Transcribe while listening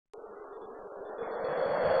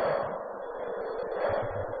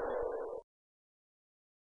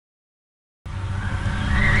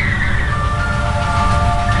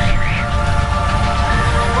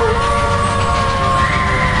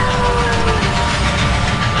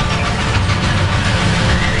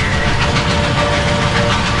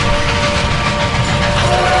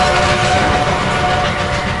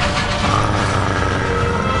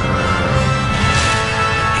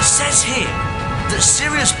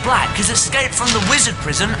Black has escaped from the wizard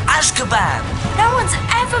prison, Azkaban. No one's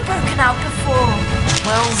ever broken out before.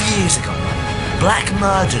 12 years ago, Black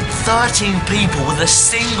murdered 13 people with a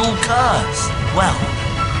single curse. Well,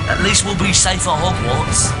 at least we'll be safe at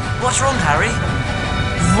Hogwarts. What's wrong, Harry?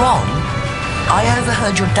 Ron? I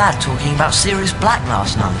overheard your dad talking about Sirius Black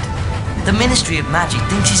last night. The Ministry of Magic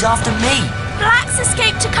thinks he's after me. Black's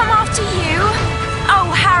escaped to come after you? Oh,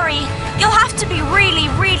 Harry, you'll have to be really,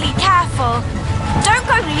 really careful. Don't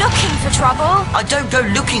go looking for trouble. I don't go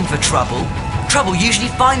looking for trouble. Trouble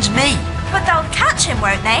usually finds me. But they'll catch him,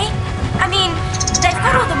 won't they? I mean, they've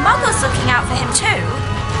got all the muggles looking out for him too.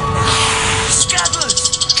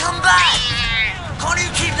 Scabbers, come back! Can't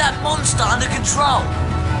you keep that monster under control?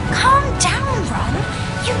 Calm down, Ron.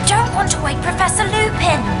 You don't want to wake Professor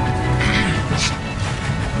Lupin.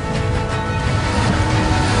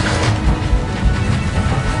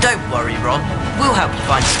 Don't worry, Ron. We'll help you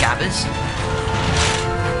find Scabbers.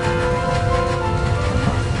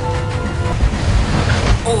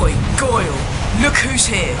 Oi, Goyle, look who's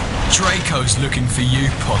here. Draco's looking for you,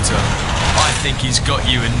 Potter. I think he's got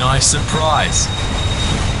you a nice surprise.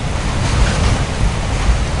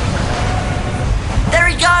 There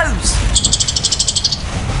he goes!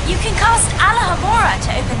 You can cast Alahamora to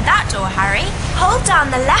open that door, Harry. Hold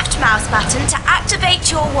down the left mouse button to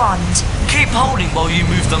activate your wand. Keep holding while you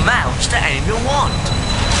move the mouse to aim your wand.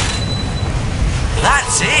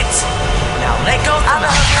 That's it! Now let go of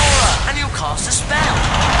Alahamora and you'll cast a spell.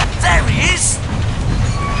 There he is!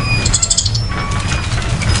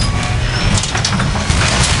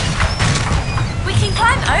 We can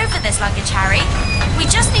climb over this luggage, Harry. We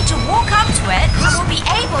just need to walk up to it and we'll be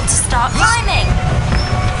able to start climbing.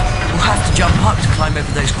 We'll have to jump up to climb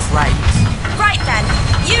over those crates. Right then,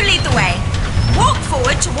 you lead the way. Walk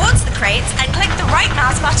forward towards the crates and click the right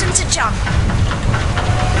mouse button to jump.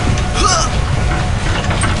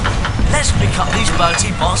 Let's pick up these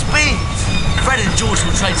Bertie Boss beans. Fred and George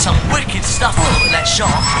will trade some wicked stuff on them at that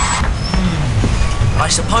shop. I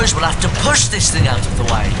suppose we'll have to push this thing out of the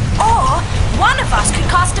way. Or one of us could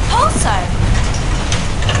cast a pulso.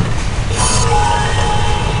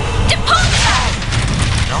 Depulso!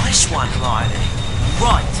 Nice one, Riley.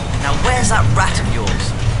 Right, now where's that rat of yours?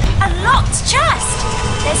 A locked chest.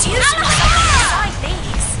 There's usually something inside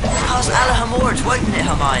these. Cast Alahamora to open it,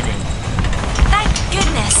 Hermione. Thank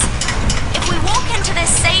goodness. If we walk into this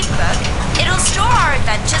save book, it'll store our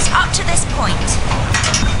adventures up to this point.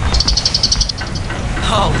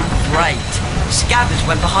 Oh, great. Scabbers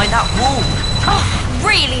went behind that wall. Oh,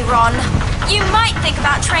 really, Ron? You might think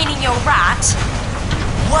about training your rat.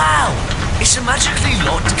 Wow! It's a magically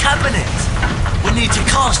locked cabinet. We need to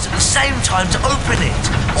cast at the same time to open it.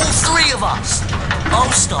 All three of us. I'll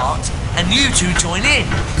start, and you two join in.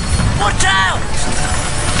 Watch out!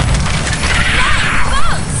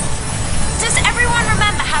 Bugs! Does everyone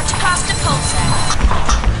remember how to cast a pulsar?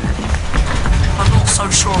 I'm not so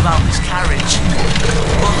sure about this carriage.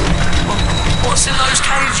 What's in those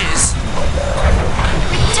cages?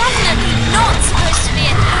 We're definitely not supposed to be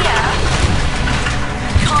in here.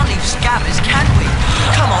 Can't leave Scabbers, can we?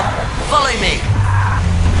 Come on, follow me.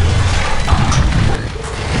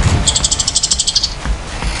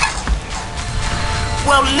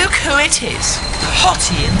 Well, look who it is.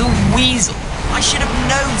 Hottie and the Weasel. I should have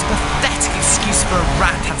known his pathetic excuse for a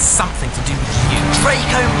rat had something to do with you.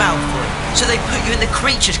 Draco Malfoy. So they put you in the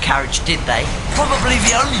creature's carriage, did they? Probably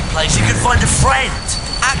the only place you could find a friend.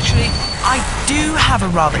 Actually, I do have a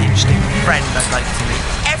rather interesting friend I'd like to meet.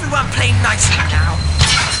 Everyone play nicely now.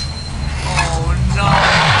 Oh no!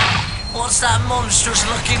 What's that monstrous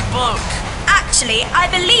looking book? Actually, I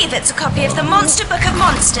believe it's a copy of the Monster Book of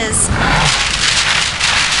Monsters.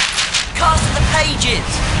 Cast the pages!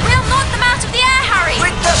 We'll knock them out of the air, Harry!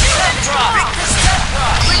 Bring the scepter! Bring the scepter!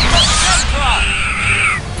 Bring the scepter!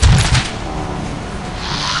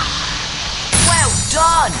 Well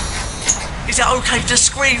done! Is it okay to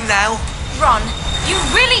scream now? Ron, you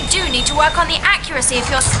really do need to work on the accuracy of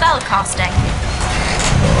your spell casting.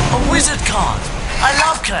 A wizard card! I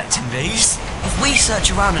love collecting these. If we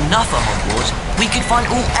search around enough at Hogwarts, we could find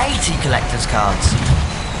all 80 collector's cards.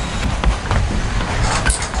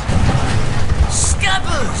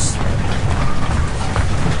 Scabbers!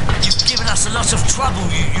 You've given us a lot of trouble,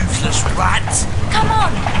 you useless rat. Come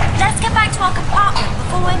on, let's get back to our compartment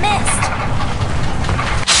before we're missed.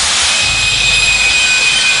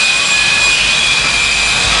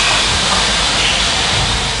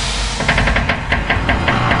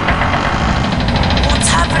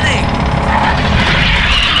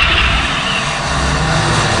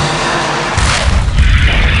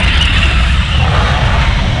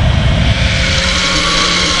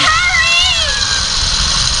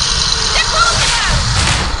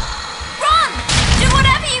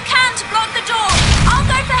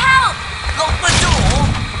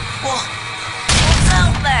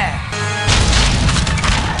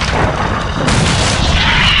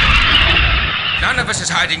 None of us is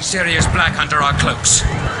hiding Sirius Black under our cloaks. Go!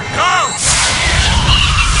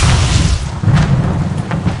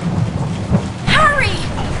 Harry!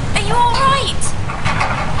 Are you alright?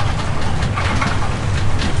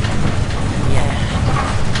 Yeah.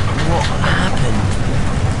 What happened?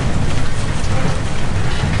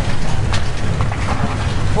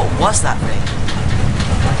 What was that thing?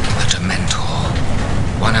 A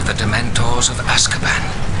Dementor. One of the Dementors of Azkaban.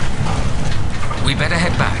 We better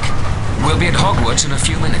head back. We'll be at Hogwarts in a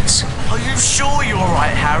few minutes. Are you sure you're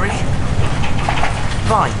alright, Harry?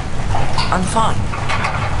 Fine. I'm fine.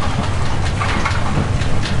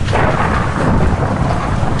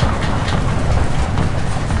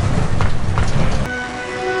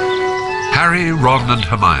 Harry, Ron and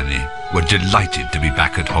Hermione were delighted to be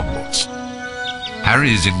back at Hogwarts.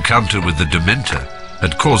 Harry's encounter with the Dementor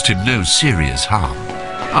had caused him no serious harm,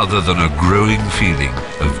 other than a growing feeling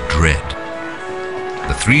of dread.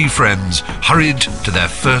 The three friends hurried to their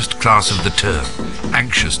first class of the term,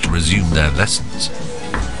 anxious to resume their lessons.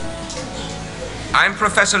 I'm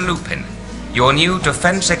Professor Lupin, your new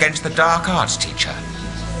Defense Against the Dark Arts teacher.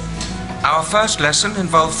 Our first lesson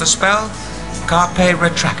involves the spell Carpe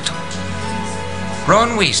Retractum.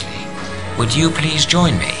 Ron Weasley, would you please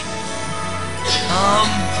join me?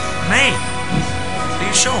 Me? Are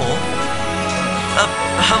you sure?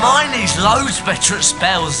 Hermione's loads better at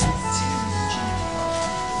spells.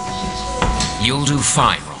 You'll do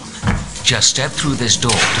fine, Ron. Just step through this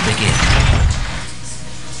door to begin.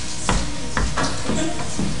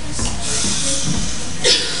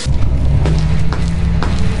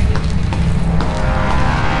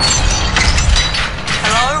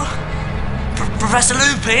 Hello? Professor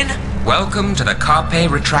Lupin? Welcome to the Carpe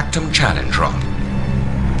Retractum Challenge, Ron.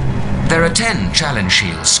 There are 10 challenge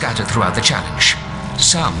shields scattered throughout the challenge.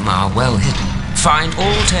 Some are well hidden. Find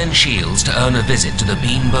all 10 shields to earn a visit to the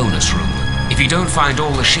Bean bonus room. If you don't find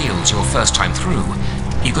all the shields your first time through,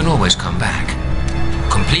 you can always come back.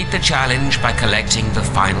 Complete the challenge by collecting the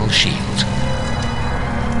final shield.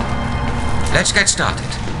 Let's get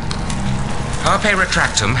started. Carpe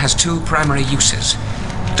Retractum has 2 primary uses.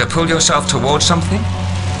 To pull yourself towards something,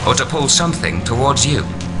 or to pull something towards you.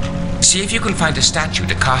 See if you can find a statue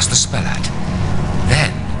to cast the spell at.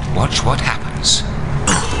 Then, watch what happens.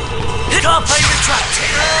 Carpe Retractum!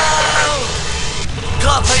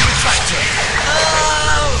 Carpe Retractum!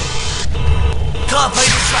 Carpe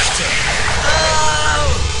Retractum!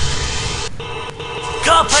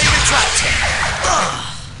 Carpe Retractum!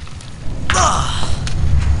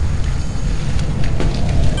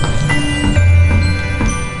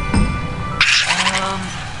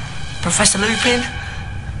 Professor Lupin?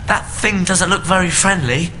 That thing doesn't look very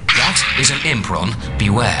friendly. That is an imp, Ron.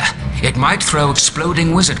 Beware. It might throw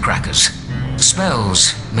exploding wizard crackers.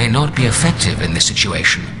 Spells may not be effective in this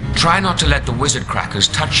situation. Try not to let the wizard crackers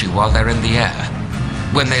touch you while they're in the air.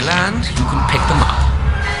 When they land, you can pick them up.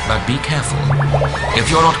 But be careful. If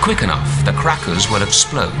you're not quick enough, the crackers will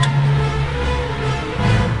explode.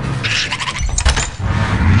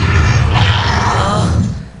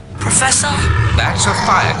 Professor? That's a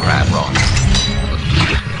fire grab, Ron.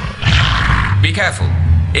 Be careful.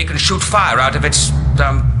 It can shoot fire out of its,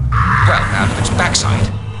 out of its backside.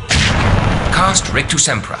 Cast Rictu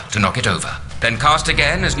Sempra to knock it over. Then cast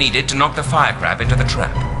again as needed to knock the fire grab into the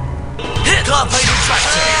trap. Carpe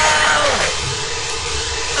Retractum!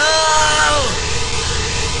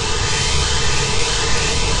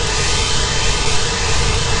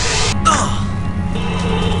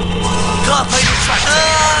 Carpe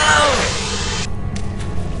Retractum!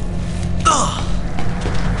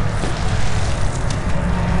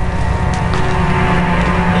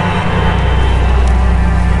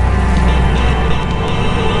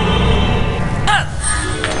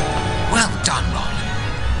 Well done, Ron.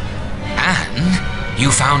 And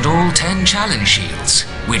you found all 10 challenge shields,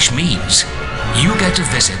 which means you get to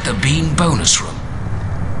visit the Bean bonus room.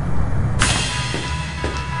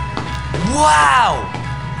 Wow!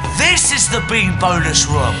 This is the Bean bonus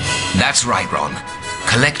room! That's right, Ron.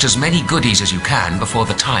 Collect as many goodies as you can before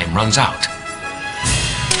the time runs out.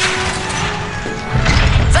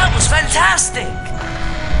 That was fantastic!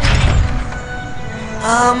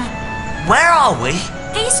 Where are we?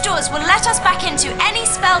 These doors will let us back into any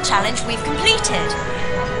spell challenge we've completed.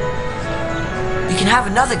 You can have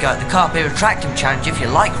another go at the Carpe Retractum challenge if you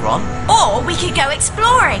like, Ron. Or we could go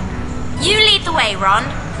exploring. You lead the way, Ron.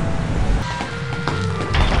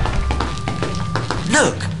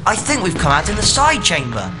 Look, I think we've come out in the side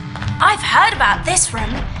chamber. I've heard about this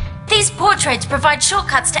room. These portraits provide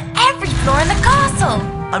shortcuts to every floor in the castle.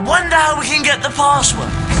 I wonder how we can get the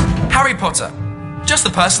password. Harry Potter. Just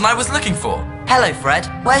the person I was looking for. Hello, Fred.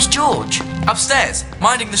 Where's George? Upstairs,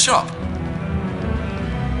 minding the shop.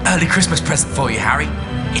 Early Christmas present for you, Harry.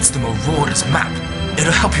 It's the Marauder's map.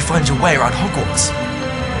 It'll help you find your way around Hogwarts.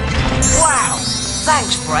 Wow!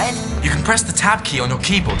 Thanks, Fred. You can press the tab key on your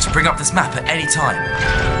keyboard to bring up this map at any time.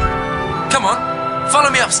 Come on, follow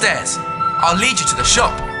me upstairs. I'll lead you to the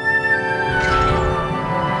shop.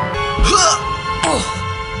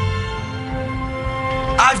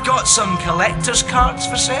 I've got some collector's cards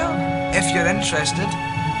for sale, if you're interested.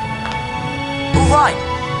 All right.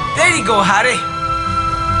 There you go, Harry.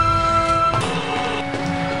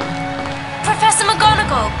 Professor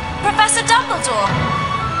McGonagall! Professor Dumbledore!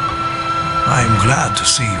 I'm glad to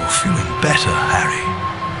see you're feeling better, Harry.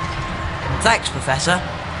 Thanks, Professor.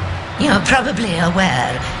 You're probably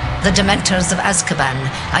aware the Dementors of Azkaban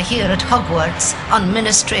are here at Hogwarts on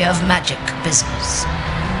Ministry of Magic business.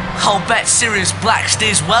 I'll bet Sirius Black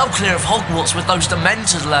steers well clear of Hogwarts with those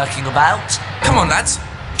Dementors lurking about. Come on, lads.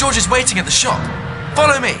 George is waiting at the shop.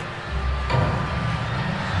 Follow me.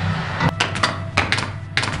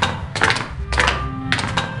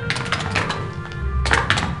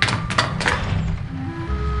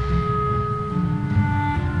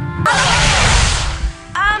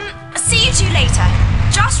 See you two later.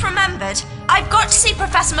 Just remembered, I've got to see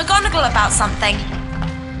Professor McGonagall about something.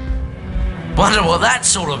 Wonder what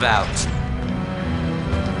that's all about.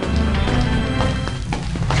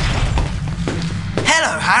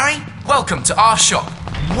 Hello, Harry. Welcome to our shop.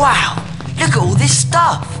 Wow, look at all this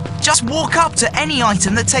stuff. Just walk up to any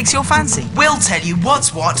item that takes your fancy. We'll tell you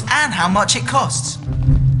what's what and how much it costs.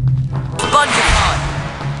 Bunch of fun.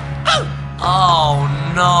 Oh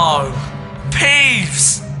no.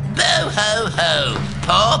 Peeves! Boo-hoo-hoo!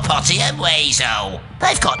 Poor Potty and Weasel.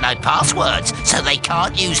 They've got no passwords, so they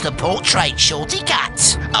can't use the portrait shorty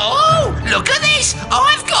cuts. Oh, look at this!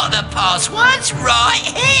 I've got the passwords right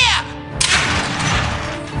here!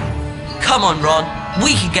 Come on, Ron.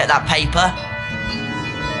 We can get that paper.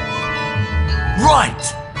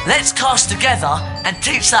 Right, let's cast together and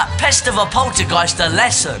teach that pest of a poltergeist a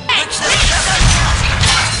lesson.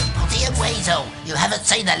 Potty and Weasel, you haven't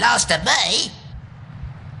seen the last of me.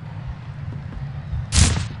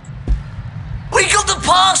 We got the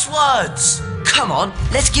passwords! Come on,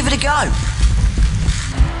 let's give it a go.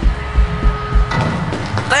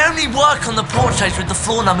 They only work on the portraits with the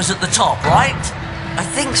floor numbers at the top, right? I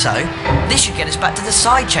think so. This should get us back to the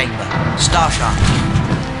side chamber. Starsharp.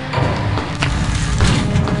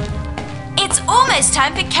 It's almost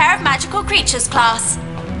time for Care of Magical Creatures class.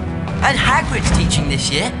 And Hagrid's teaching this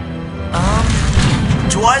year.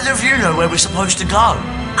 Do either of you know where we're supposed to go?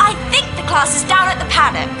 I think the class is down at the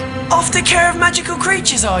paddock. Off to Care of Magical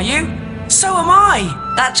Creatures, are you? So am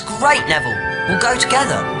I. That's great, Neville. We'll go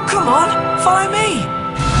together. Come on, follow me.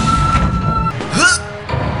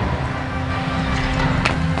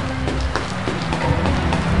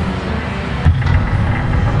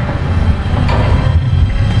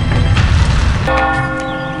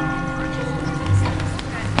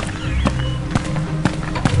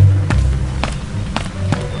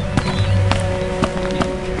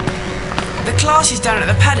 The class is down at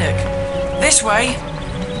the paddock. This way.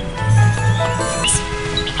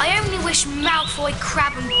 I only wish Malfoy,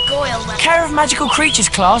 Crabbe and Goyle were... Care of Magical Creatures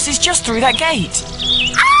class is just through that gate.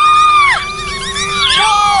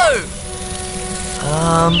 No!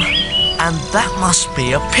 And that must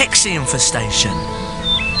be a pixie infestation.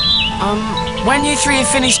 When you three have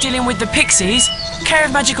finished dealing with the pixies, Care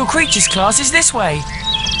of Magical Creatures class is this way.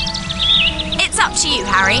 It's up to you,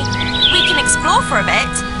 Harry. We can explore for a bit,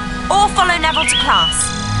 or follow Neville to class.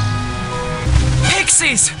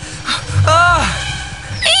 Pixies!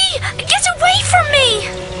 Get away from me!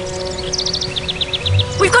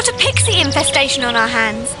 We've got a pixie infestation on our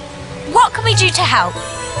hands. What can we do to help?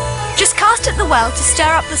 Just cast at the well to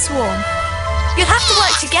stir up the swarm. You'll have to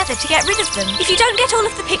work together to get rid of them. If you don't get all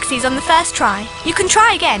of the pixies on the first try, you can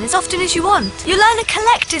try again as often as you want. You'll earn a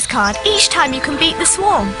collector's card each time you can beat the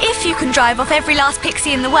swarm. If you can drive off every last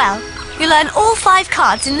pixie in the well, you'll earn all 5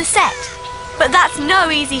 cards in the set. But that's no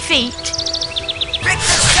easy feat.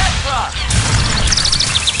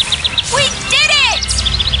 We did it!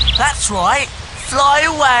 That's right. Fly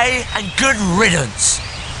away and good riddance.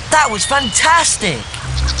 That was fantastic.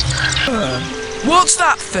 What's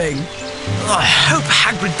that thing? I hope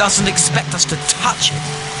Hagrid doesn't expect us to touch it.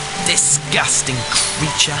 Disgusting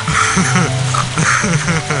creature.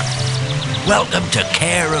 Welcome to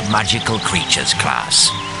Care of Magical Creatures class.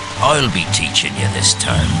 I'll be teaching you this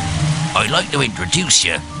term. I'd like to introduce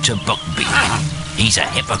you to Buckbeak. He's a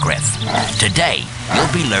hippogriff. Today,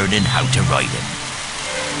 you'll be learning how to ride him.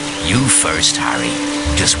 You first, Harry.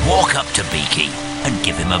 Just walk up to Beaky and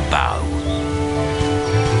give him a bow.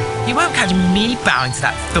 You won't catch me bowing to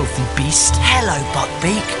that filthy beast. Hello,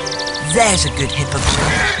 Buckbeak. There's a good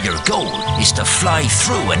hippogriff. Your goal is to fly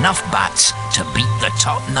through enough bats to beat the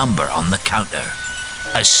top number on the counter.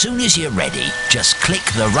 As soon as you're ready, just click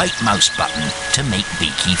the right mouse button to make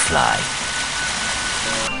Beaky fly.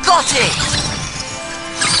 Got it!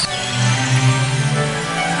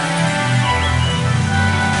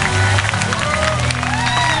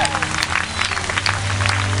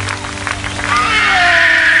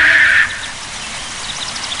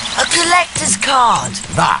 A collector's card!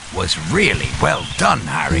 That was really well done,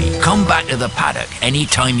 Harry. Come back to the paddock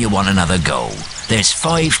anytime you want another go. There's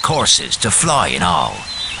 5 courses to fly in all,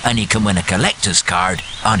 and you can win a collector's card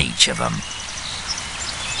on each of them.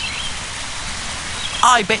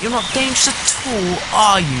 I bet you're not dangerous at all,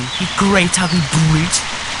 are you, you great ugly brute?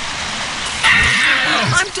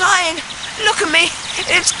 I'm dying! Look at me!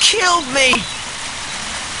 It's killed me!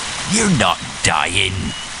 You're not dying.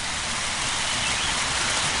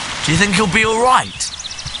 Do you think he'll be alright?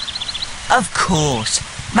 Of course.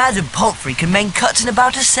 Madam Pomfrey can mend cuts in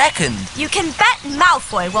about a second. You can bet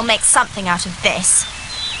Malfoy will make something out of this.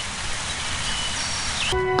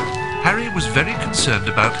 Harry was very concerned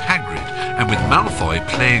about Hagrid, and with Malfoy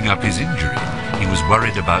playing up his injury, he was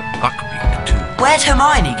worried about Buckbeak too. Where'd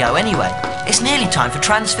Hermione go anyway? It's nearly time for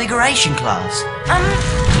Transfiguration class.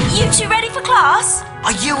 You two ready for class?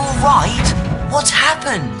 Are you alright? What's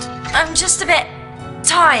happened? I'm just a bit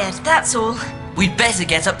tired, that's all. We'd better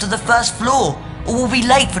get up to the first floor, or we'll be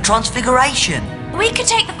late for Transfiguration. We could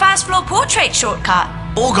take the first floor portrait shortcut.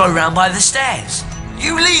 Or go round by the stairs.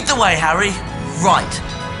 You lead the way, Harry. Right.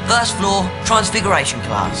 First floor, Transfiguration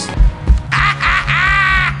class.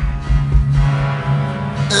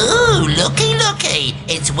 Ooh, looky, looky.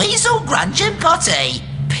 It's Weasel, Grunge and Potty.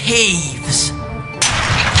 Peeves.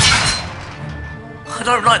 I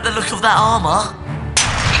don't like the look of that armour.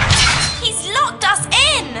 He's locked us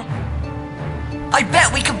in. I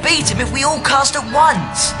bet we could beat him if we all cast at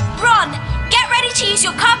once. Ron, get ready to use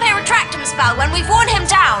your Carpe Retractum spell when we've worn him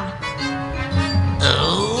down.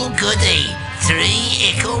 Oh, goody. 3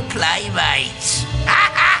 ickle playmates.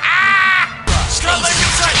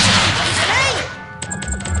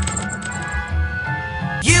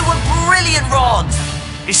 You were brilliant, Ron.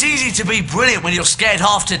 It's easy to be brilliant when you're scared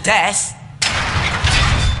half to death.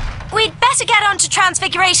 We'd better get on to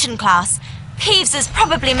Transfiguration class. Peeves has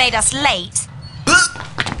probably made us late.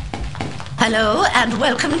 Hello and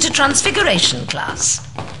welcome to Transfiguration class.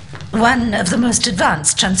 One of the most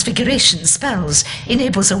advanced transfiguration spells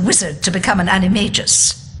enables a wizard to become an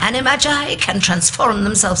animagus. Animagi can transform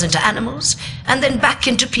themselves into animals and then back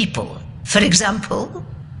into people. For example...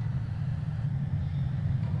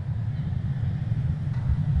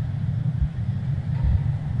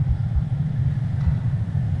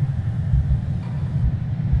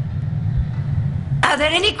 Are there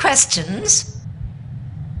any questions?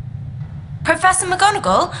 Professor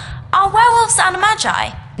McGonagall, are werewolves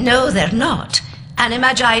animagi? No, they're not.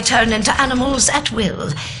 Animagi turn into animals at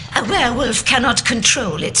will. A werewolf cannot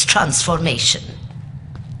control its transformation.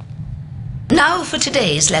 Now for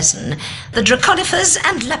today's lesson, the Draconifers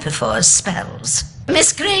and Lepifors spells.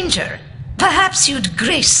 Miss Granger, perhaps you'd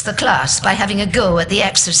grace the class by having a go at the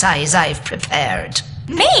exercise I've prepared.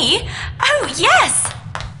 Me? Oh, yes!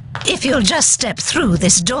 If you'll just step through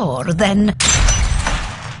this door, then...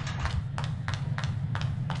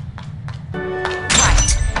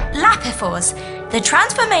 Lapifors, the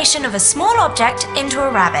transformation of a small object into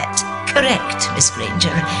a rabbit. Correct, Miss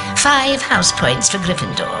Granger. 5 house points for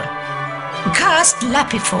Gryffindor. Cast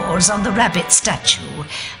Lapifors on the rabbit statue.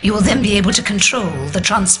 You will then be able to control the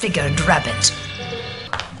transfigured rabbit.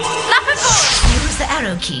 Lapifors! Use the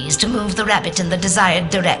arrow keys to move the rabbit in the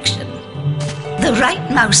desired direction. The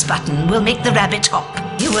right mouse button will make the rabbit hop.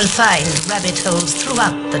 You will find rabbit holes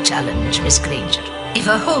throughout the challenge, Miss Granger. If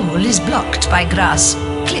a hole is blocked by grass,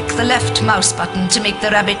 click the left mouse button to make the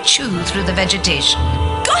rabbit chew through the vegetation.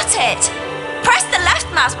 Got it! Press the left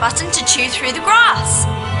mouse button to chew through the grass.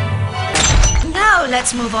 Now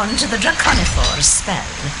let's move on to the Draconifor's spell.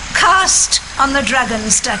 Cast on the dragon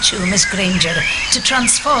statue, Miss Granger, to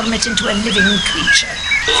transform it into a living creature.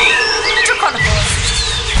 Draconifors.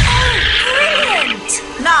 Oh,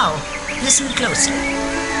 brilliant! Now, listen closely.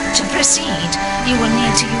 To proceed, you will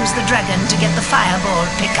need to use the dragon to get the fireball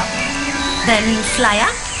pickup. Then fly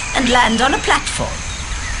up and land on a platform.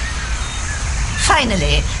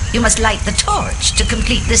 Finally, you must light the torch to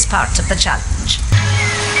complete this part of the challenge.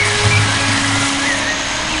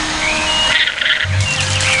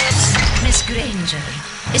 Miss Granger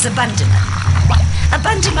is a Bundyman. A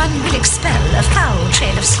Bundyman will expel a foul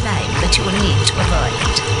trail of slime that you will need to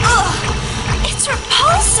avoid. Oh, it's That's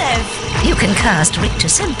repulsive. You can cast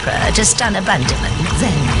Rictus Impera to stun a bandyman.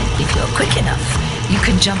 Then, if you're quick enough, you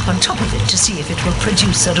can jump on top of it to see if it will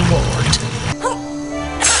produce a reward.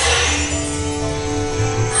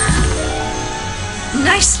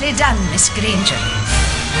 Nicely done, Miss Granger.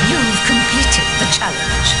 You've completed the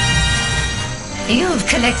challenge. You've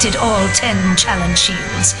collected all 10 challenge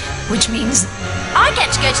shields, which means I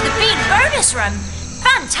get to go to the Bean bonus room.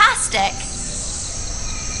 Fantastic.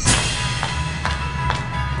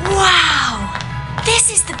 Wow! This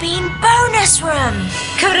is the Bean bonus room.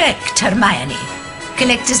 correct, Hermione.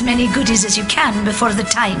 Collect as many goodies as you can before the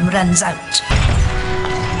time runs out.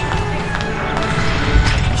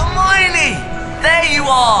 Hermione! There you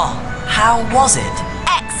are! How was it?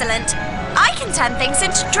 Excellent. I can turn things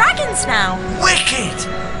into dragons now. Wicked!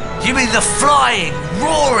 You mean the flying,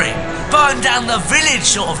 roaring, burn down the village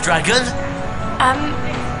sort of dragon?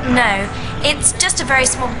 No. It's just a very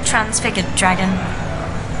small transfigured dragon.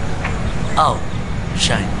 Oh,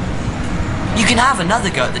 shame. You can have another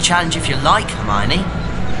go at the challenge if you like, Hermione.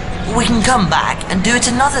 We can come back and do it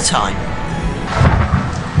another time.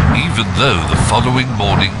 Even though the following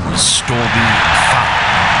morning was stormy and fun,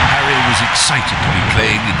 Harry was excited to be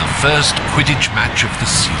playing in the first Quidditch match of the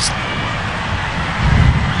season.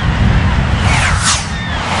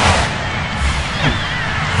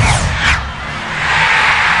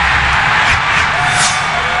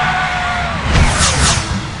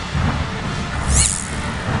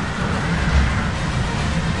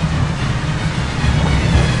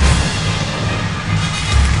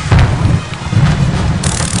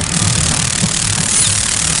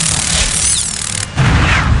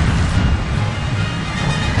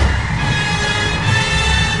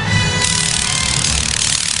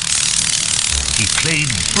 He played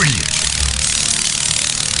brilliantly.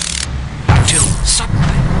 Until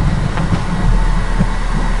suddenly...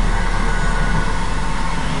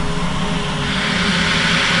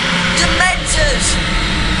 Dementors!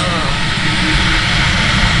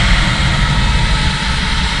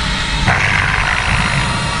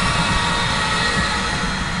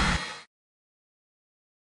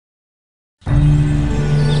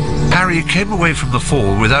 Harry came away from the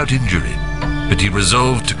fall without injury, but he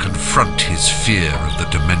resolved to confront his fear of the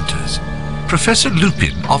Dementors. Professor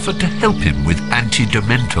Lupin offered to help him with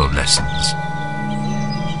anti-Dementor lessons.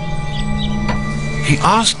 He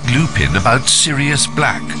asked Lupin about Sirius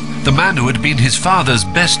Black, the man who had been his father's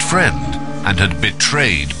best friend and had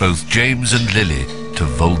betrayed both James and Lily to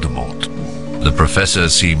Voldemort. The professor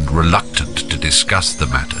seemed reluctant to discuss the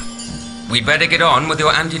matter. We'd better get on with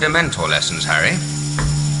your anti-Dementor lessons, Harry.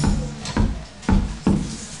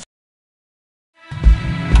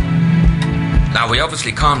 Now, we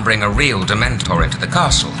obviously can't bring a real Dementor into the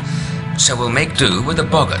castle, so we'll make do with a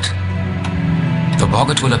boggart. The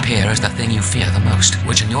boggart will appear as the thing you fear the most,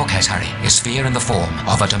 which in your case, Harry, is fear in the form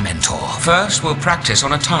of a Dementor. First, we'll practice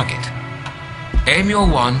on a target. Aim your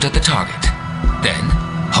wand at the target. Then,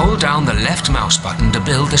 hold down the left mouse button to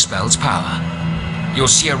build the spell's power. You'll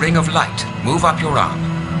see a ring of light move up your arm.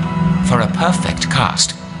 For a perfect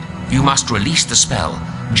cast, you must release the spell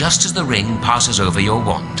just as the ring passes over your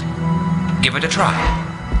wand. Give it a try.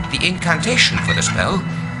 The incantation for the spell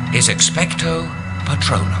is Expecto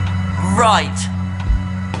Patronum. Right.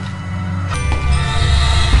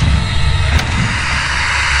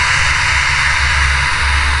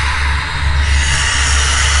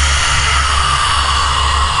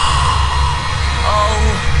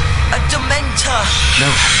 Oh, a Dementor. No,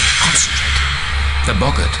 Harry, concentrate. The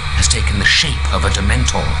boggart has taken the shape of a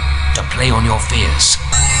Dementor to play on your fears.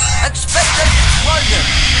 Expecto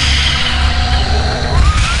Patronum.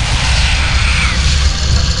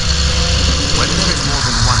 When there is more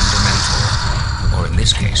than one Dementor, or in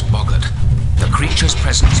this case, boggart, the creature's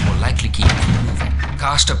presence will likely keep you from moving.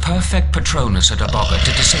 Cast a perfect Patronus at a boggart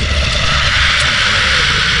to disable it. Temporarily.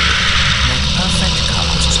 Make perfect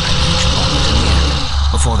casts at each boggart in the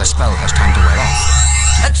end, before the spell has time to wear off.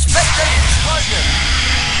 Expecto Patronum.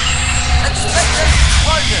 Expecto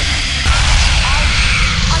Patronum.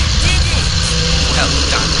 I did it. Well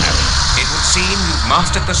done, Harry. It would seem you've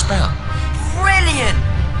mastered the spell. Brilliant.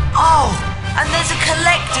 Oh, and there's a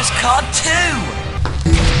collector's card too!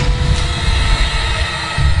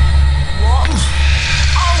 What?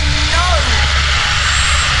 Oh no!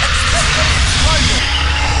 Expecto Patronum!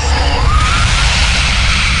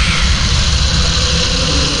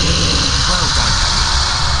 Well done,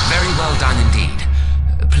 Harry. Very well done indeed.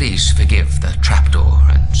 Please forgive the trapdoor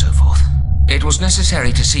and so forth. It was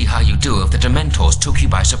necessary to see how you do if the Dementors took you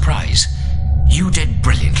by surprise. You did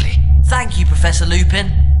brilliantly. Thank you, Professor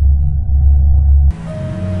Lupin.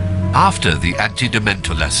 After the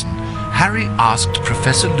anti-Dementor lesson, Harry asked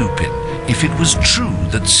Professor Lupin if it was true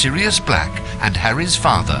that Sirius Black and Harry's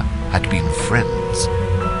father had been friends.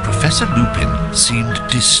 Professor Lupin seemed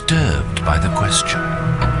disturbed by the question.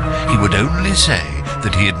 He would only say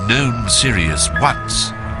that he had known Sirius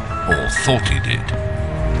once, or thought he did.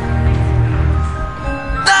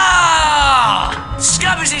 Ah!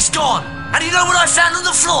 Scabbers is gone! And you know what I found on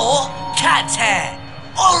the floor? Cat's hair!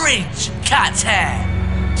 Orange cat's hair!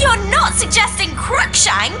 You're not suggesting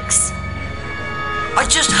Crookshanks? I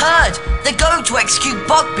just heard they're going to execute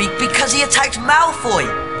Buckbeak because he attacked Malfoy.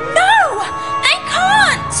 No! They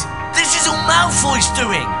can't! This is all Malfoy's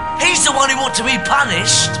doing! He's the one who wants to be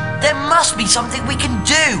punished! There must be something we can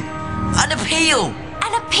do. An appeal.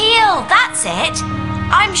 An appeal, that's it.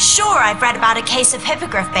 I'm sure I've read about a case of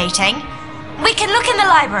hippogriff baiting. We can look in the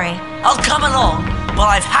library. I'll come along, but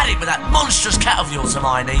I've had it with that monstrous cat of yours,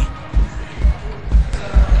 Hermione.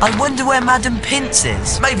 I wonder where Madam Pince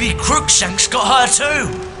is. Maybe Crookshanks got her too.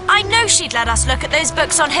 I know she'd let us look at those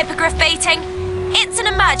books on hippogriff baiting. It's an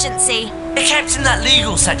emergency. It kept in that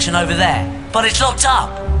legal section over there, but it's locked up.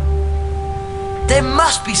 There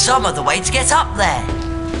must be some other way to get up there.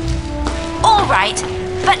 All right,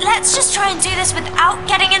 but let's just try and do this without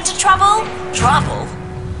getting into trouble. Trouble?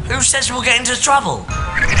 Who says we'll get into trouble?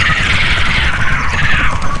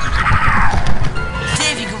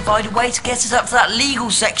 See if you can find a way to get us up to that legal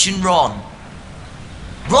section, Ron.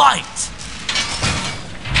 Right!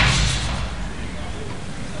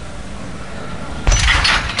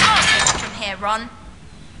 I'll take it from here, Ron.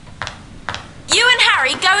 You and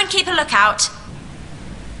Harry go and keep a lookout.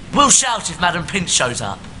 We'll shout if Madam Pince shows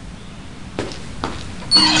up.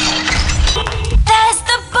 There's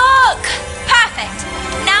the book! Perfect.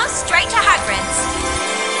 Now straight to Hagrid's.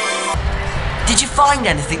 Did you find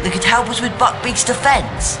anything that could help us with Buckbeak's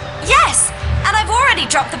defence? Yes, and I've already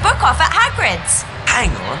dropped the book off at Hagrid's.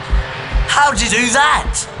 Hang on. How'd you do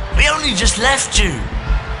that? We only just left you.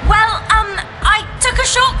 Well, I took a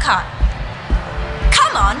shortcut.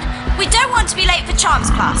 Come on, we don't want to be late for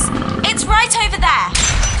Charms class. It's right over there.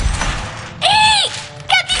 Eek!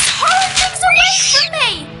 Get these horrid things away from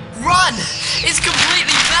me! Run! It's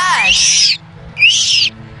completely bad!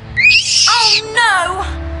 Oh no!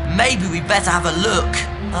 Maybe we better have a look.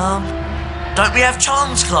 Don't we have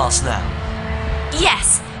Charms class now?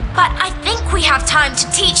 Yes, but I think we have time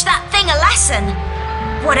to teach that thing a lesson.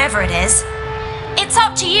 Whatever it is. It's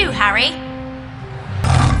up to you, Harry.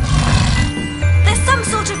 There's some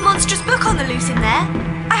sort of monstrous book on the loose in there.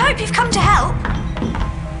 I hope you've come to help.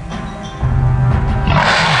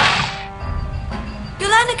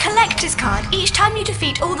 You'll earn a collector's card each time you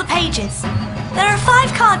defeat all the pages. There are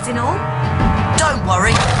 5 cards in all. Don't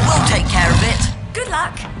worry, we'll take care of it. Good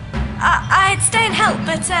luck. I'd stay and help,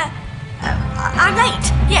 but I'm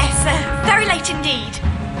late. Yes, very late indeed.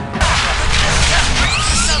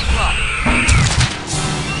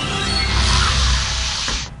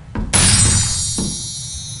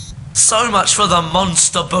 So much for the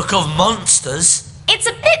Monster Book of Monsters. It's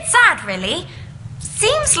a bit sad, really.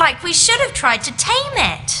 Seems like we should have tried to tame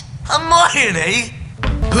it. Hermione?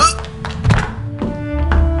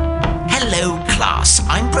 Hello, class.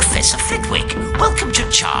 I'm Professor Flitwick. Welcome to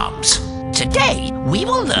Charms. Today, we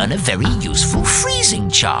will learn a very useful freezing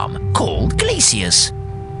charm called Glacius.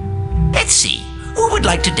 Let's see, who would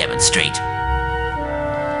like to demonstrate?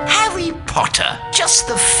 Harry Potter, just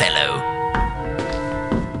the fellow.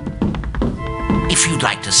 If you'd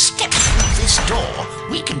like to step through this door,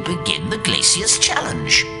 we can begin the Glacius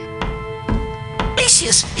challenge.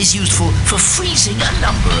 Glacius is useful for freezing a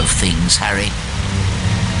number of things, Harry.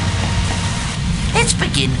 Let's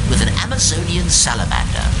begin with an Amazonian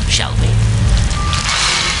salamander, shall we?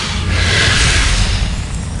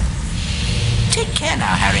 Take care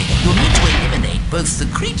now, Harry. You'll need to eliminate both the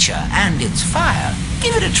creature and its fire.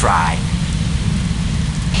 Give it a try.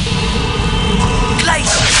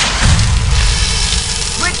 Glacius!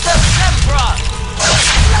 With the Sempra!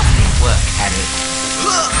 Lovely work, Harry.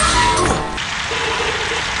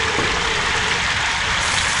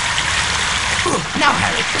 Now,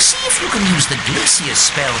 Harry, see if you can use the Glacius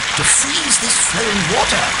spell to freeze this flowing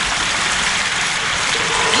water.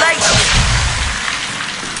 Glacius!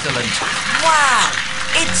 Excellent. Wow,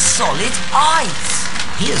 it's solid ice.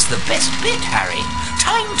 Here's the best bit, Harry.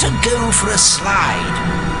 Time to go for a slide.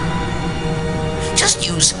 Just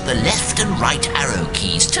use the left and right arrow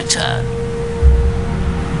keys to turn.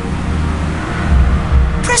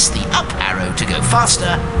 Press the up arrow to go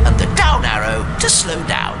faster and the down arrow to slow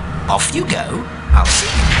down. Off you go. I'll see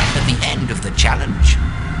you at the end of the challenge.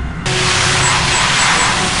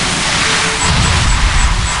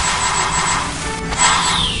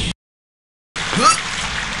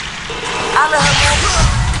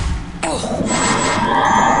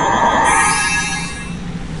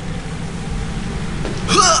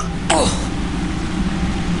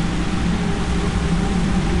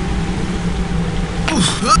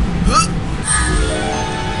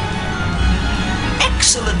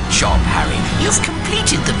 job, Harry. You've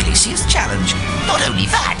completed the Glacius challenge. Not only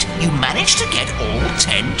that, you managed to get all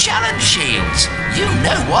 10 challenge shields. You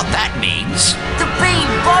know what that means. The bean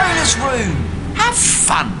bonus room! Have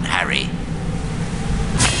fun, Harry.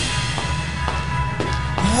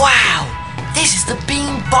 Wow! This is the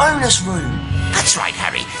bean bonus room! That's right,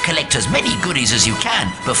 Harry. Collect as many goodies as you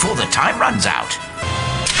can before the time runs out.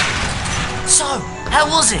 So, how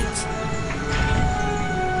was it?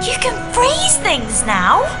 You can freeze things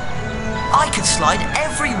now. I could slide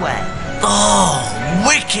everywhere. Oh,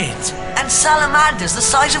 wicked! And salamanders the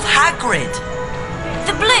size of Hagrid.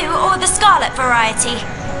 The blue or the scarlet variety.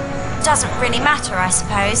 Doesn't really matter, I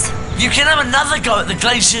suppose. You can have another go at the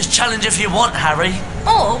Glaciers Challenge if you want, Harry.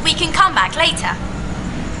 Or we can come back later.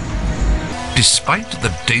 Despite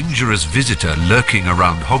the dangerous visitor lurking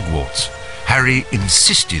around Hogwarts, Harry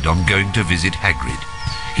insisted on going to visit Hagrid.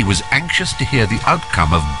 He was anxious to hear the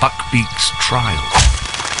outcome of Buckbeak's trial.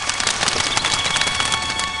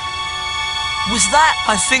 Was that?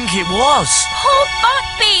 I think it was. Poor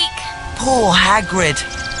Buckbeak! Poor Hagrid.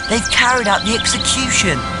 They've carried out the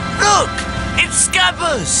execution. Look! It's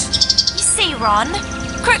Scabbers! You see, Ron,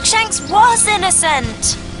 Crookshanks was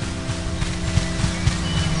innocent.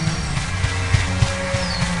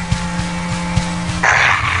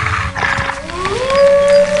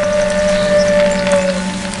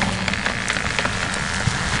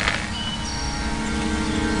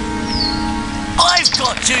 I've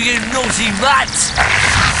got you, you naughty rats!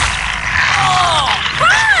 Oh!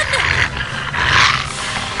 Run!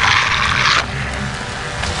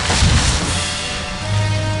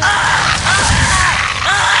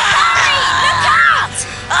 Harry, look out!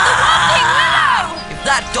 The Whomping Willow! If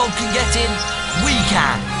that dog can get in, we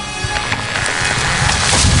can.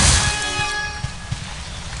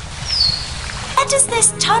 Where does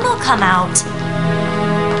this tunnel come out?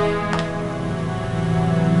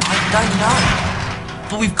 I don't know.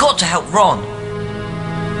 But we've got to help Ron.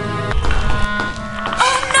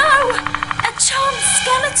 Oh no! A charmed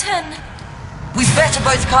skeleton! We better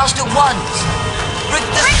both cast at once. Rig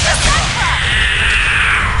the Zebra!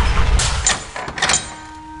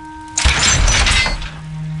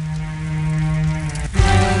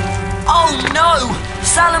 Oh no!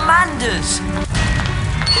 Salamanders!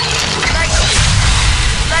 Glacius!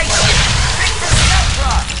 Rig the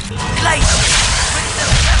zebra! Glacius! Rig the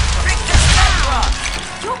zebra! Rig the zebra!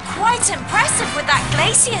 You're quite impressive with that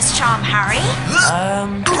Glacius charm, Harry.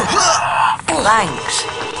 Thanks.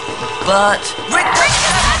 But rig the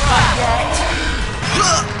zebra yet.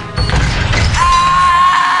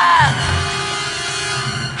 Ah!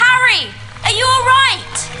 Harry, are you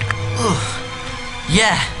alright?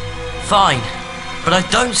 Yeah, fine. But I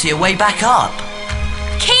don't see a way back up.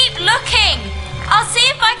 Keep looking. I'll see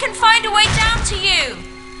if I can find a way down to you.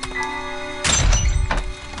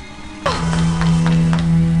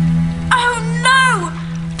 Oh no!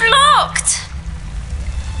 Blocked!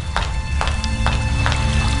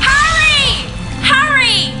 Harry!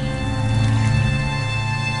 Harry!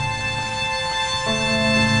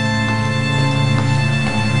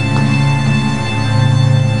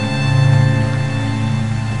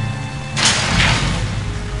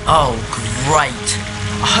 Oh, great.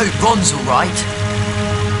 I hope Ron's all right.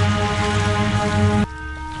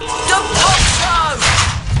 The poncho!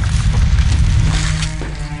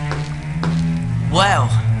 Well,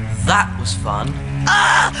 that was fun.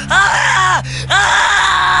 Come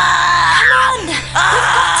on!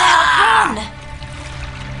 We've got to help Ron!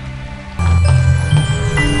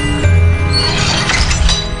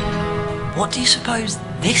 What do you suppose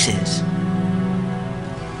this is?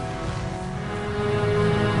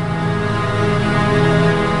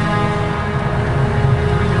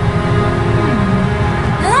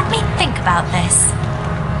 Let me think about this.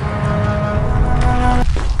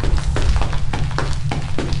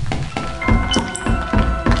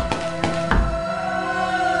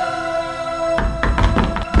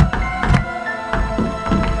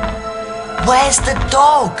 Where's the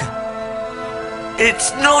dog?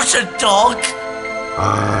 It's not a dog.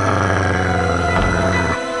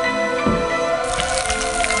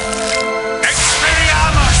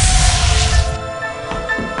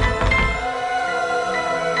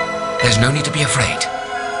 There's no need to be afraid.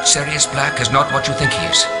 Sirius Black is not what you think he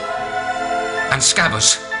is. And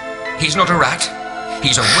Scabbers, he's not a rat.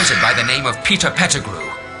 He's a wizard by the name of Peter Pettigrew.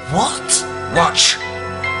 What? Watch.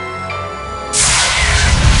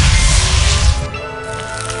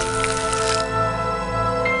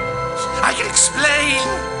 I can explain.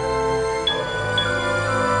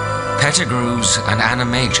 Pettigrew's an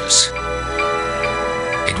animagus.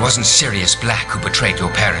 It wasn't Sirius Black who betrayed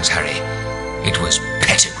your parents, Harry. It was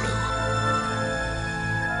Pettigrew.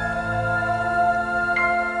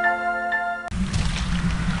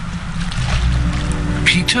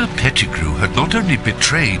 Peter Pettigrew had not only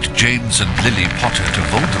betrayed James and Lily Potter to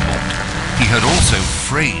Voldemort, he had also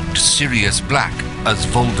framed Sirius Black as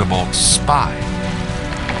Voldemort's spy.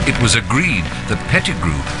 It was agreed that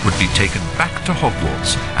Pettigrew would be taken back to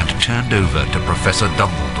Hogwarts and turned over to Professor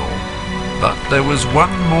Dumbledore. But there was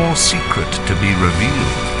one more secret to be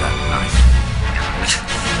revealed that night.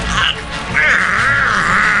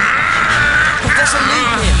 Professor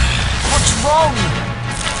Lupin, what's wrong?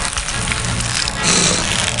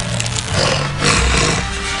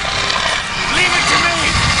 Leave it to me!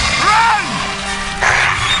 Run!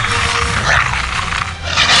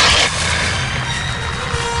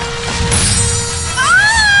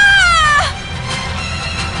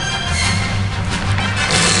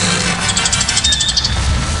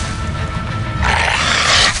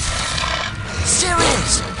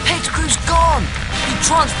 Sirius, Pettigrew's gone. He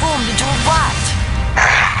transformed into a rat.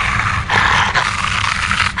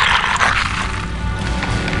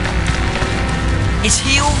 Is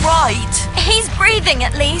he all right? He's breathing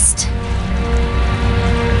at least.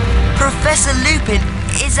 Professor Lupin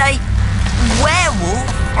is a werewolf?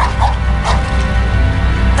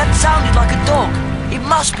 That sounded like a dog. It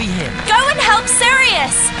must be him. Go and help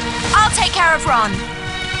Sirius. I'll take care of Ron.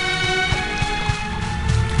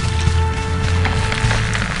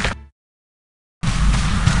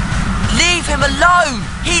 Leave him alone!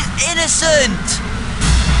 He's innocent!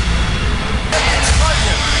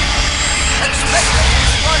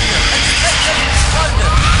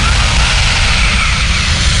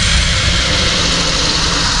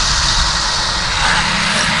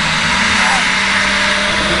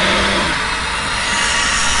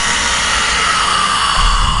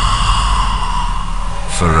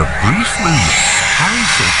 For a brief moment, Harry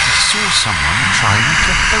thought he saw someone trying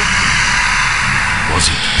to help him. Was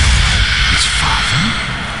it his father?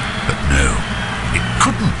 But no, it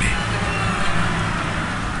couldn't be.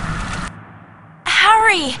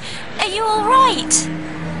 Harry, are you all right?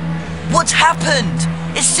 What's happened?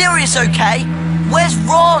 Is Sirius okay? Where's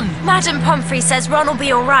Ron? Madam Pomfrey says Ron will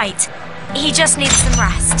be all right. He just needs some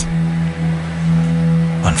rest.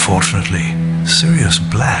 Unfortunately, Sirius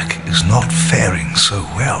Black is not faring so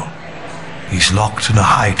well. He's locked in a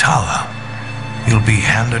high tower. He'll be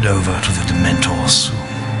handed over to the Dementors soon.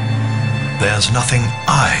 There's nothing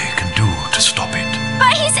I can do to stop it.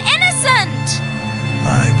 But he's innocent!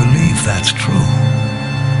 I believe that's true.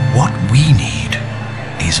 What we need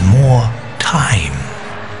is more time.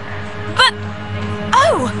 But...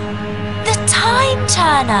 oh! The Time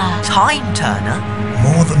Turner! Time Turner?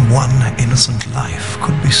 More than one innocent life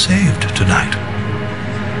could be saved tonight.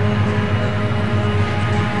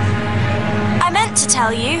 I meant to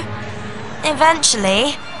tell you.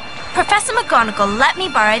 Eventually, Professor McGonagall let me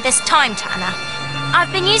borrow this Time Turner.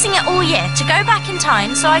 I've been using it all year to go back in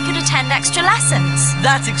time so I could attend extra lessons.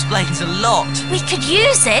 That explains a lot. We could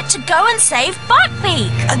use it to go and save Buckbeak.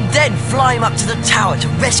 And then fly him up to the tower to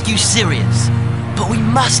rescue Sirius. But we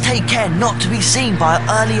must take care not to be seen by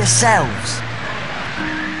our earlier selves.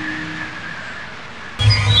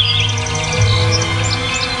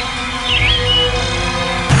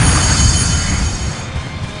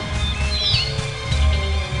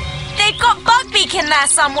 They've got Buckbeak in there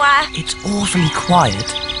somewhere. It's awfully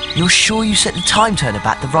quiet. You're sure you set the Time Turner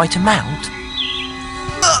back the right amount?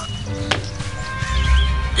 Look!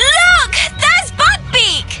 There's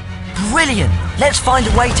Buckbeak! Brilliant! Let's find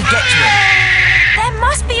a way to get to him. There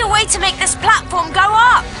must be a way to make this platform go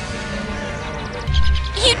up.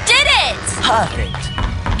 You did it! Perfect.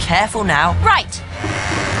 Careful now. Right.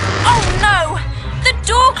 Oh no! The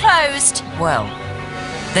door closed. Well,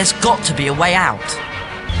 there's got to be a way out.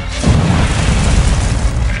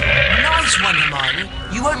 Nice one, Hermione.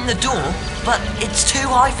 You opened the door, but it's too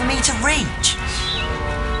high for me to reach.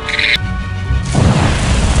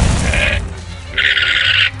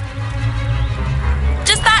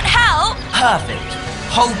 Does that help? Perfect.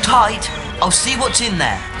 Hold tight. I'll see what's in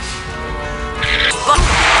there.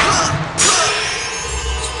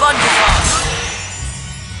 Spongify.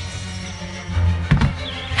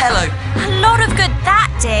 Hello. A lot of good that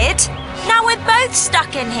did. Now we're both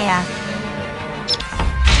stuck in here.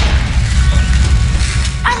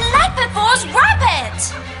 A Leopardfor's rabbit!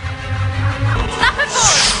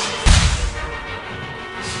 Leopardfor!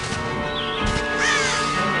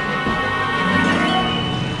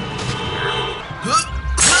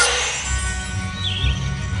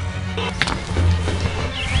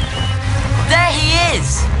 There he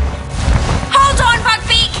is! Hold on,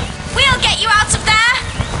 Buckbeak! We'll get you out of there!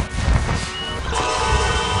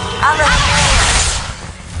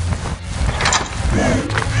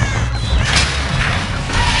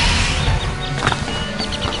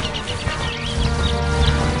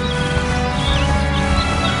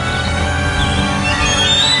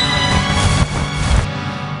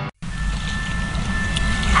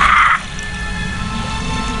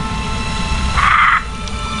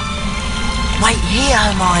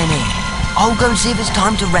 Hermione. I'll go and see if it's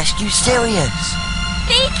time to rescue Sirius.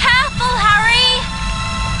 Be careful, Harry!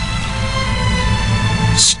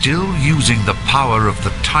 Still using the power of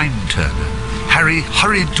the Time Turner, Harry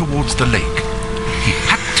hurried towards the lake. He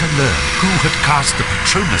had to learn who had cast the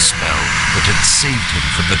Patronus spell that had saved him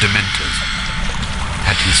from the Dementors.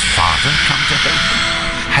 Had his father come to help him?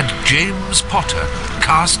 Had James Potter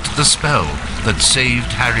cast the spell that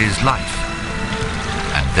saved Harry's life?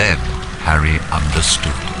 And then Harry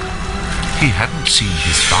understood. He hadn't seen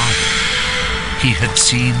his father. He had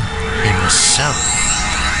seen himself.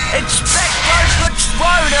 Expecto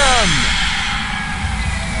Patronum!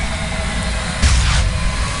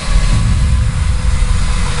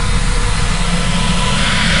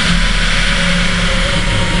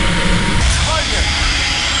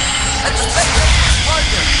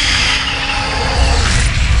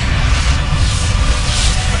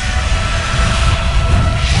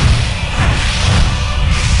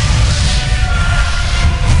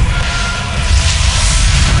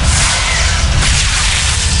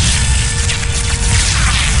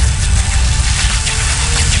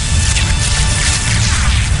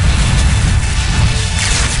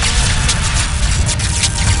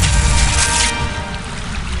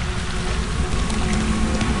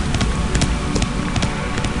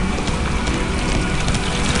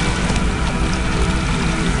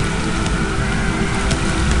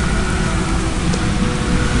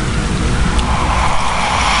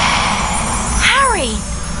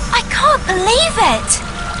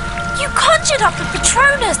 You conjured up the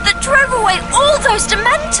Patronus that drove away all those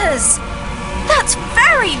Dementors! That's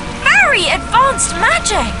very, very advanced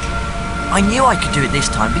magic! I knew I could do it this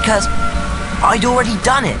time because I'd already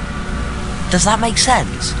done it. Does that make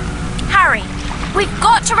sense? Harry, we've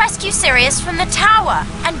got to rescue Sirius from the tower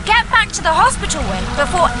and get back to the hospital wing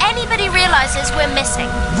before anybody realises we're missing.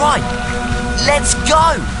 Right, let's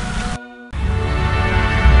go!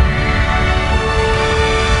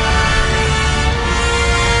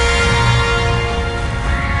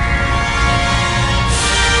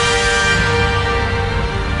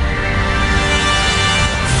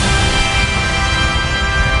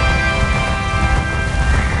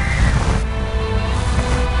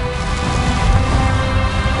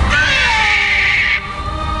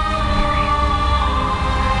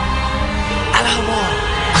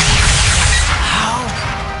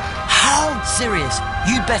 Sirius,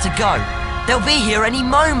 you'd better go. They'll be here any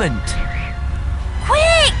moment.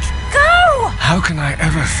 Quick, go! How can I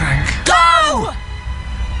ever thank? Go!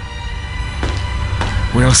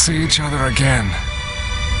 We'll see each other again.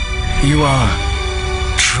 You are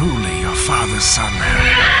truly your father's son,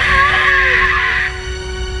 Harry.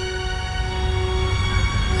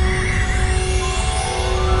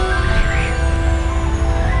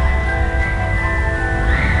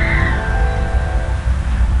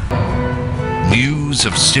 News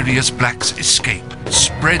of Sirius Black's escape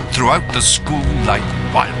spread throughout the school like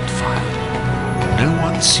wildfire. No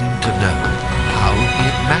one seemed to know how he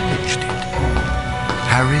had managed it.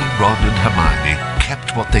 Harry, Ron and Hermione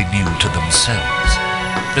kept what they knew to themselves.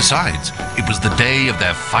 Besides, it was the day of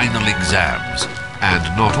their final exams, and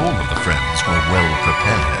not all of the friends were well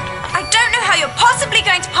prepared. I don't know how you're possibly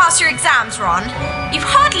going to pass your exams, Ron. You've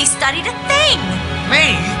hardly studied a thing.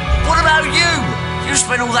 Me? What about you? You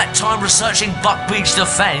spent all that time researching Buckbeak's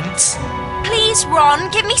defence. Please, Ron,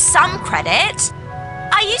 give me some credit.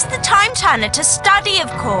 I used the Time Turner to study, of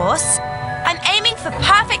course. I'm aiming for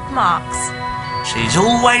perfect marks. She's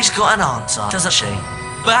always got an answer, doesn't she?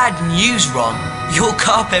 Bad news, Ron. Your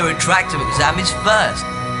Carpe Retractum exam is first.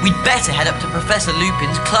 We'd better head up to Professor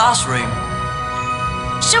Lupin's classroom.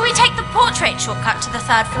 Shall we take the portrait shortcut to the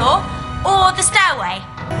third floor? Or the stairway?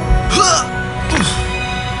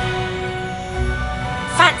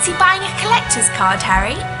 Fancy buying a collector's card,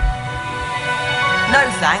 Harry? No,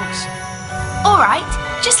 thanks. All right,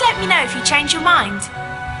 just let me know if you change your mind.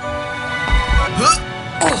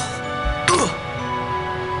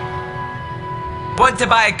 Want to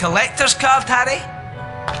buy a collector's card, Harry?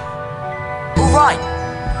 All right.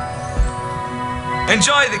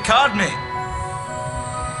 Enjoy the card, mate.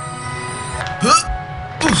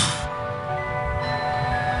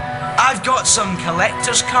 I've got some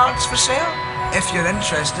collector's cards for sale, if you're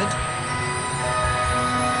interested.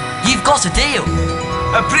 You've got a deal.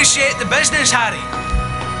 Appreciate the business, Harry.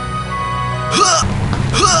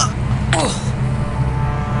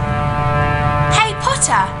 Hey,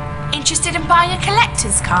 Potter. Interested in buying a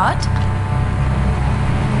collector's card?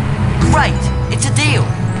 Great, it's a deal.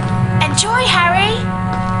 Enjoy, Harry.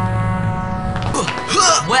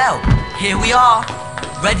 Well, here we are.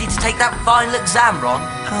 Ready to take that final exam, Ron?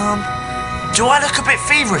 Do I look a bit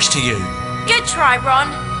feverish to you? Good try,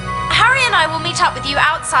 Ron. Harry and I will meet up with you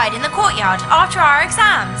outside in the courtyard after our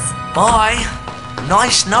exams. Bye.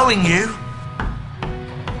 Nice knowing you.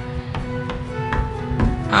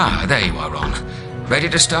 Ah, there you are, Ron. Ready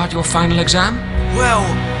to start your final exam? Well,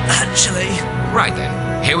 actually... Right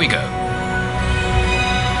then, here we go.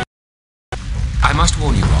 I must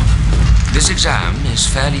warn you, Ron. This exam is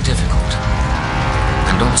fairly difficult.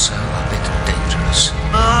 And also a bit dangerous.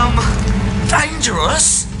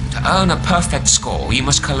 Dangerous? To earn a perfect score, you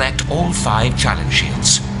must collect all 5 challenge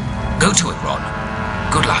shields. Go to it, Ron.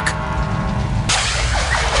 Good luck.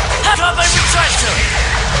 How do I make retractor?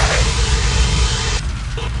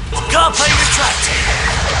 Carpe retractor.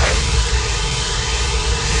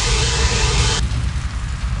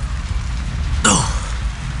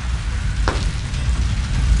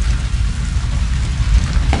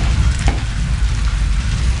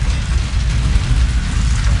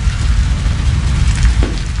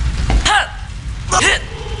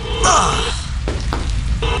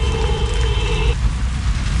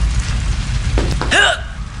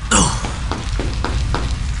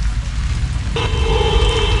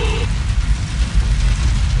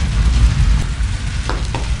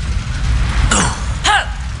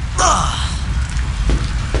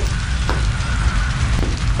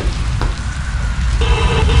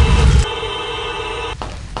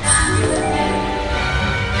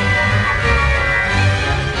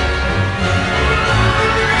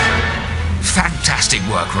 Fantastic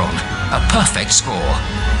work, Ron. A perfect score.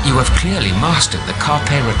 You have clearly mastered the Carpe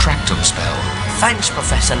Retractum spell. Thanks,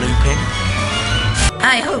 Professor Lupin.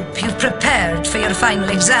 I hope you've prepared for your final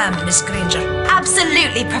exam, Miss Granger.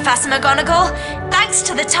 Absolutely, Professor McGonagall. Thanks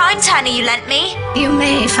to the time turner you lent me. You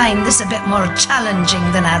may find this a bit more challenging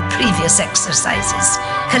than our previous exercises.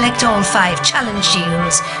 Collect all 5 challenge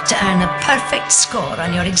shields to earn a perfect score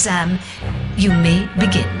on your exam. You may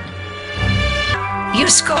begin. You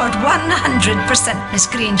scored 100%, Miss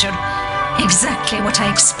Granger. Exactly what I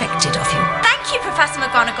expected of you. Thank you, Professor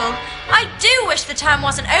McGonagall. I do wish the term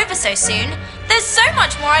wasn't over so soon. There's so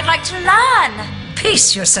much more I'd like to learn.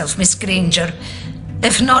 Pace yourself, Miss Granger.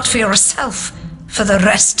 If not for yourself, for the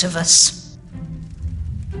rest of us.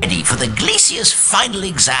 Ready for the Glacius final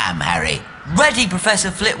exam, Harry? Ready,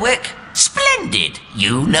 Professor Flitwick. Splendid.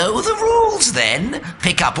 You know the rules, then.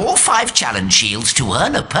 Pick up all 5 challenge shields to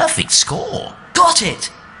earn a perfect score. Got it.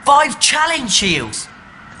 5 challenge shields.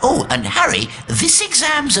 Oh, and Harry, this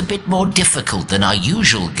exam's a bit more difficult than our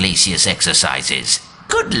usual Glacius exercises.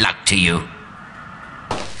 Good luck to you.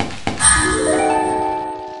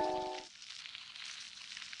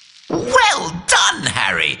 Well done,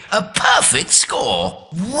 Harry. A perfect score.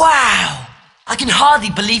 Wow. I can hardly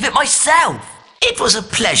believe it myself. It was a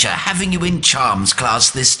pleasure having you in Charms class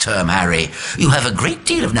this term, Harry. You have a great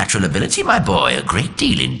deal of natural ability, my boy. A great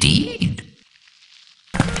deal indeed.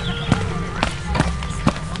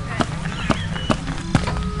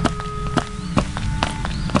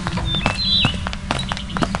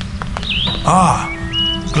 Ah,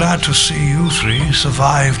 glad to see you 3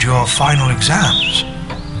 survived your final exams.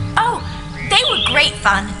 Oh, they were great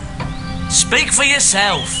fun. Speak for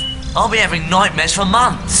yourself. I'll be having nightmares for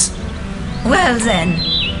months. Well then,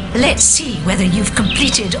 let's see whether you've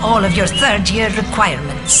completed all of your 3rd year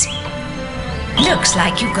requirements. Looks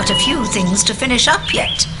like you've got a few things to finish up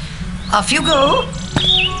yet. Off you go.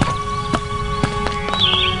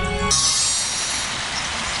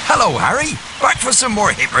 Hello, Harry. Back for some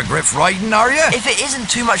more hippogriff riding, are you? If it isn't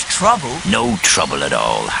too much trouble. No trouble at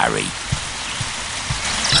all, Harry.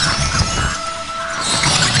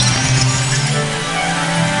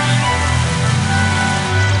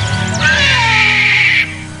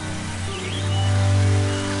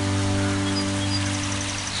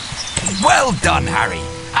 Well done, Harry.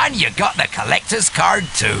 And you got the collector's card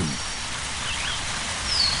too.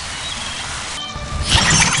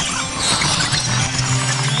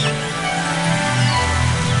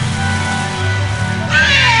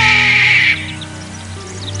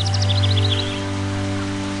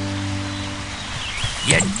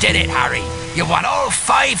 You did it, Harry. You won all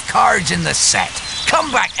 5 cards in the set.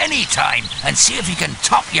 Come back any time and see if you can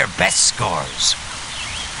top your best scores.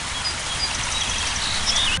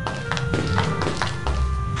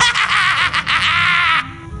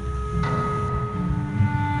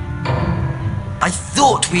 I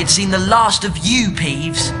thought we had seen the last of you,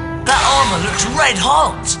 Peeves. That armour looks red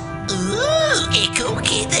hot. Ooh, Echo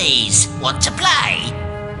Kiddies. Want to play?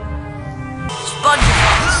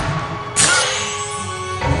 SpongeBob.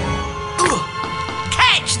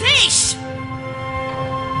 Catch this!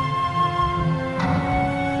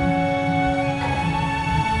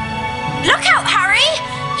 Look out, Harry!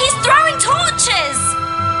 He's throwing torches!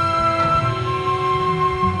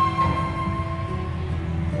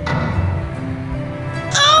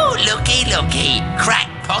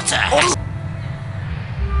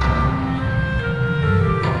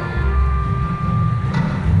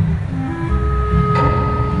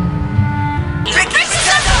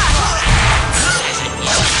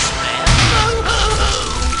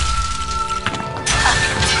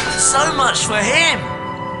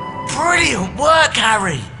 Brilliant work,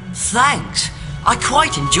 Harry. Thanks. I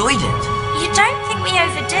quite enjoyed it. You don't think we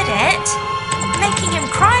overdid it? Making him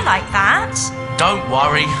cry like that? Don't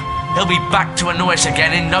worry. He'll be back to annoy us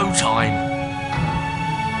again in no time.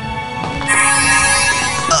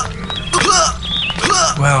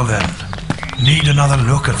 Well then, need another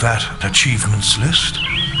look at that achievements list?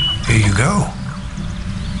 Here you go.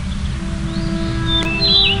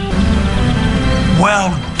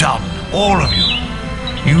 Well done, all of you.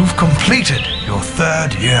 You've completed your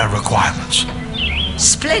third year requirements.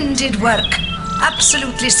 Splendid work.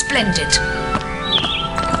 Absolutely splendid.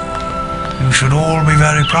 You should all be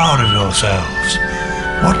very proud of yourselves.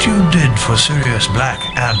 What you did for Sirius Black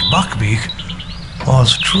and Buckbeak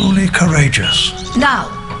was truly courageous. Now,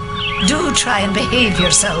 do try and behave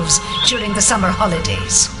yourselves during the summer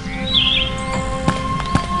holidays.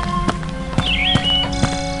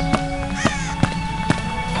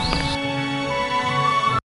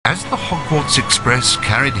 As the Hogwarts Express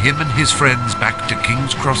carried him and his friends back to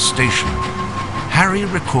King's Cross Station, Harry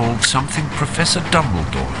recalled something Professor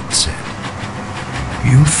Dumbledore had said.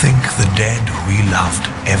 You think the dead we loved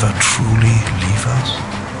ever truly leave us?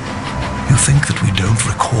 You think that we don't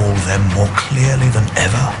recall them more clearly than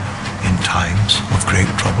ever in times of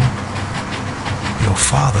great trouble? Your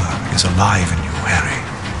father is alive in you, Harry,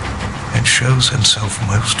 and shows himself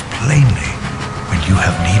most plainly when you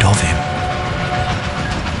have need of him.